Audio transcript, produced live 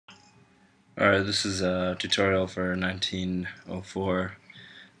Alright, this is a tutorial for 1904.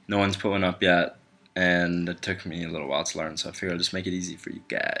 No one's put one up yet, and it took me a little while to learn, so I figured I'll just make it easy for you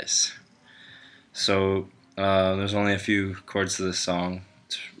guys. So, there's only a few chords to this song.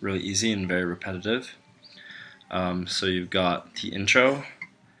 It's really easy and very repetitive. So you've got the intro.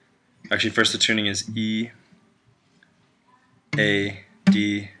 Actually, first the tuning is E, A,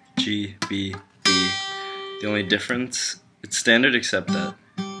 D, G, B, D. The only difference, it's standard except that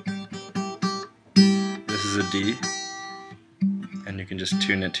this is a D, and you can just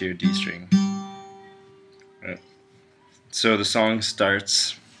tune it to your D string. Right. So the song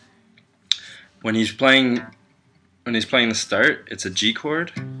starts when he's playing the start. It's a G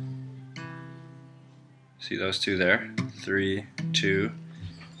chord. See those two there? 3, 2,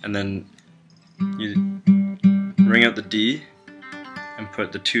 and then you ring out the D and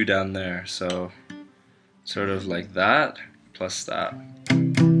put the 2 down there. So sort of like that plus that.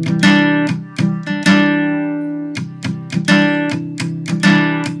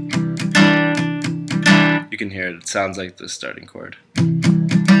 You can hear it. It sounds like the starting chord.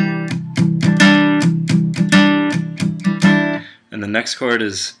 And the next chord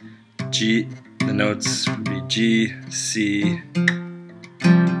is G. The notes would be G, C,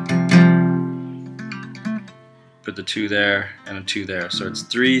 put the 2 there and a 2 there. So it's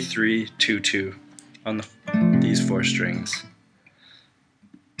 3, 3, 2, 2 on these 4 strings.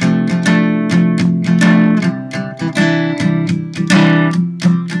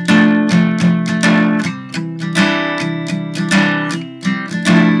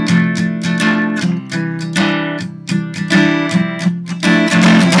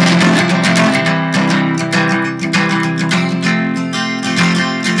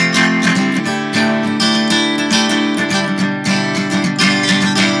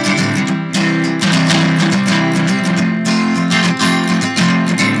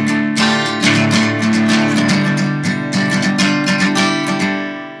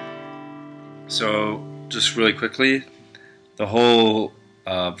 So just really quickly, the whole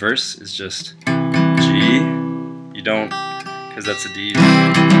verse is just G. You don't, because that's a D.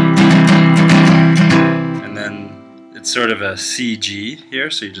 And then it's sort of a C G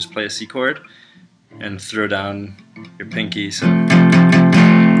here, so you just play a C chord and throw down your pinky. So it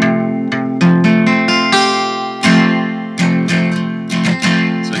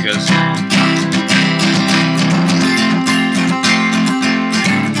goes.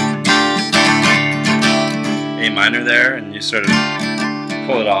 A minor there, and you sort of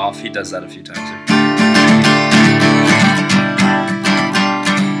pull it off. He does that a few times here.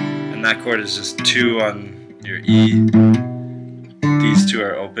 And that chord is just 2 on your E. These 2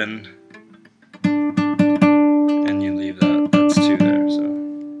 are open, and you leave that. That's 2 there. So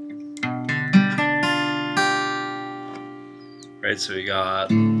right, so we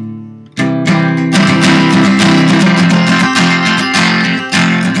got.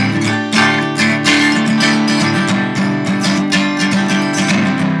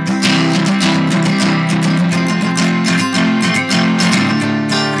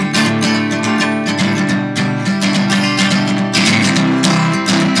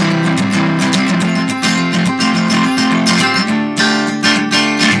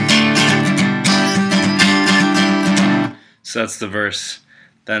 So that's the verse.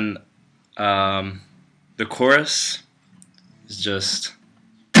 Then the chorus is just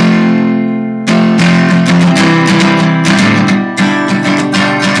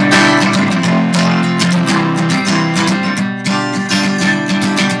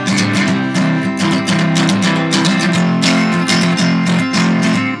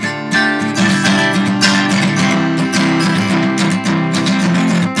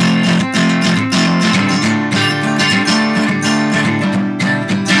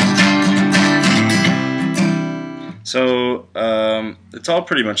so it's all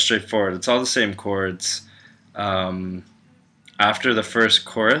pretty much straightforward. It's all the same chords. After the first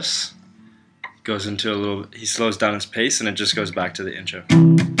chorus, it goes into a little. He slows down his pace, and it just goes back to the intro.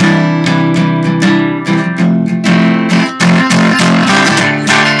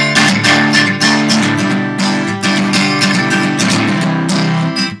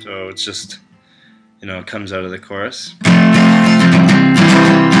 So it's just, it comes out of the chorus.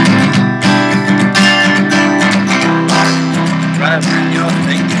 Right when you're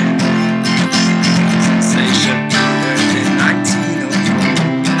thinking, sensation early in 1904.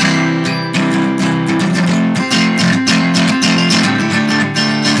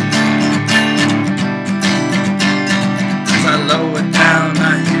 As I lower down, I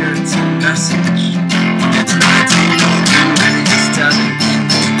hear it's a message. It's 1902 and it's telling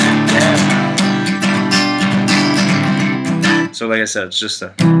people to get out. So like I said, it's just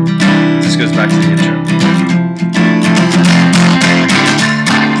a just goes back to the intro.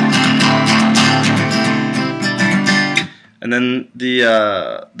 And then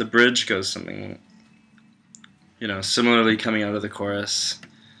the bridge goes something, you know, similarly coming out of the chorus.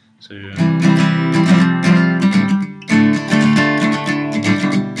 So you're, then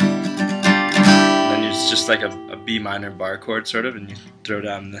it's just like a B minor bar chord sort of, and you throw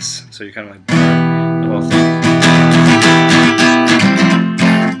down this, so you kind of like the whole thing.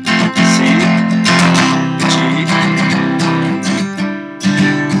 C, G,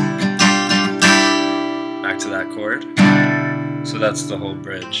 back to that chord. So that's the whole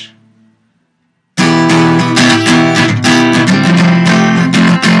bridge.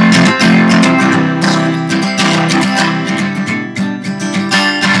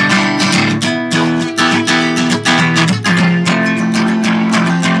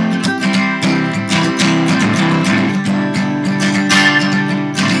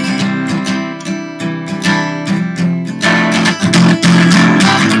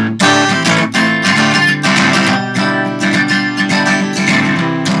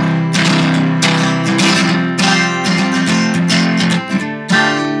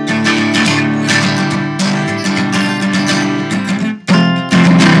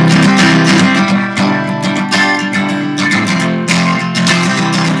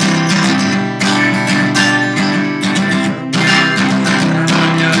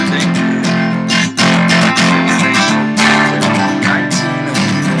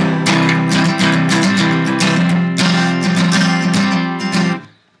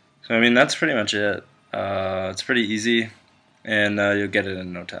 I mean, that's pretty much it. It's pretty easy, and you'll get it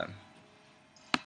in no time.